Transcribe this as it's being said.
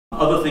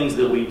Other things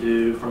that we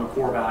do from a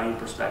core value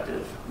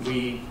perspective,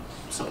 we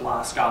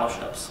supply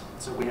scholarships.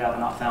 So we have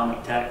an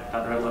ophthalmic tech.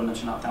 Dr. Edler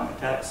mentioned ophthalmic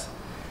techs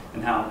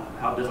and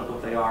how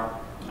difficult they are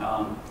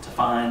to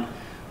find.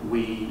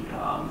 We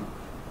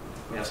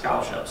have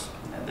scholarships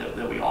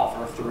that we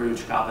offer through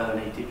Chicago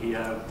and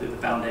ATPO, through the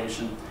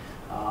foundation.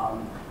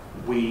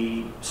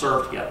 We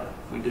serve together.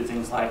 We do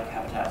things like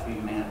Habitat for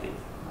Humanity.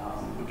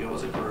 We go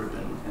as a group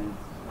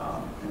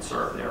and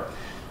serve there.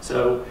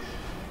 So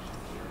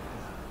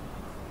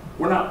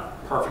we're not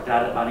perfect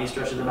at it by any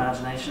stretch of the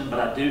imagination, but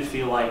I do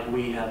feel like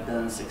we have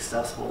been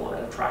successful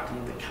at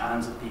attracting the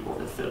kinds of people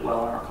that fit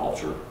well in our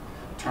culture.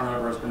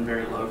 Turnover has been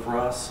very low for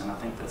us, and I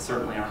think that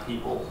certainly our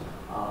people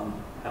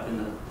have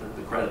been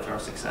the credit to our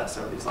success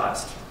over these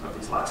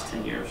last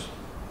 10 years.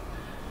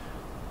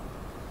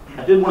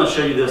 I did want to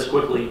show you this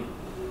quickly.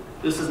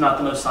 This is not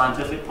the most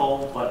scientific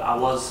poll, but I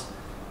was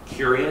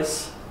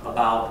curious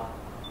about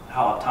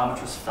how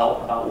optometrists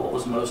felt about what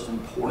was most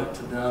important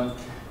to them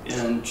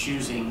in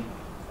choosing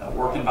a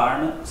work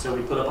environment. So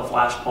we put up a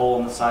flash poll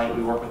on the site.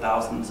 We work with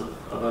thousands of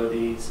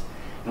ODs,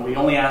 and we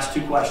only asked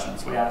 2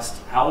 questions. We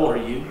asked, how old are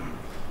you?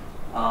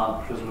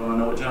 Because we want to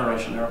know what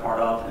generation they're a part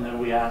of, and then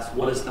we asked,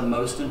 what is the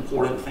most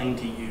important thing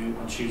to you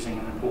when choosing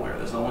an employer?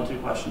 Those are the only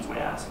 2 questions we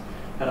asked.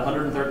 Had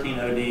 113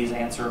 ODs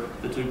answer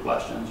the 2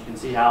 questions. You can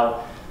see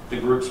how the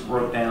groups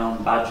broke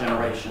down by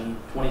generation: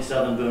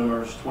 27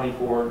 boomers,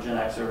 24 Gen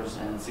Xers,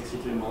 and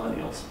 62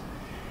 millennials.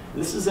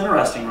 This is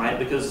interesting, right?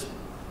 Because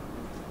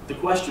the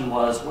question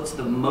was, what's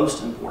the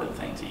most important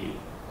thing to you?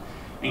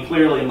 And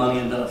clearly money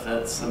and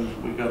benefits. I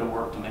mean, we go to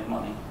work to make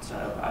money, so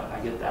I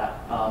get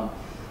that.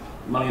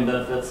 Money and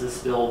benefits is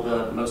still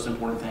the most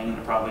important thing, and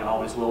it probably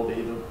always will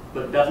be.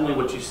 But definitely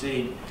what you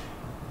see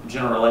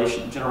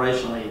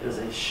generationally is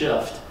a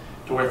shift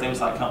to where things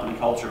like company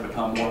culture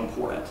become more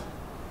important.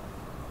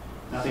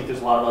 And I think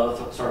there's a lot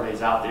of other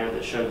surveys out there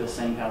that show the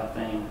same kind of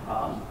thing.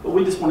 But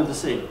we just wanted to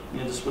see,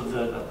 just with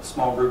the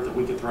small group that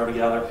we could throw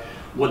together,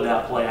 would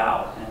that play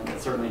out? And it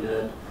certainly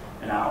did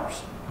in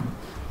ours.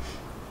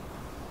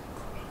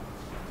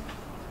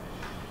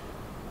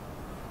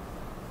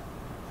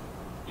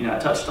 I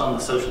touched on the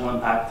social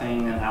impact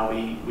thing and how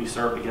we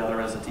serve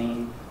together as a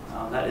team.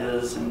 That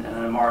is,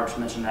 and Marge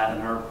mentioned that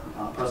in her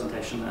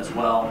presentation as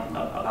well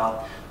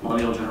about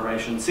millennial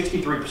generation.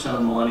 63%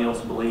 of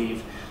millennials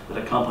believe that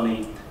a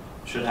company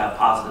should have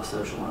positive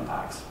social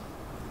impacts.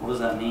 What does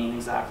that mean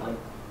exactly?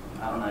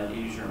 I don't know,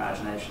 you use your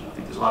imagination. I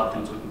think there's a lot of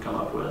things we can come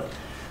up with.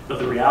 But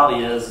the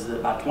reality is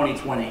that by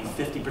 2020,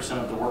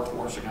 50% of the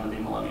workforce are going to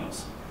be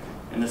millennials.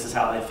 And this is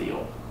how they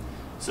feel.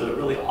 So it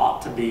really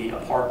ought to be a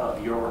part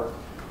of your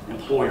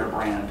employer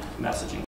brand messaging.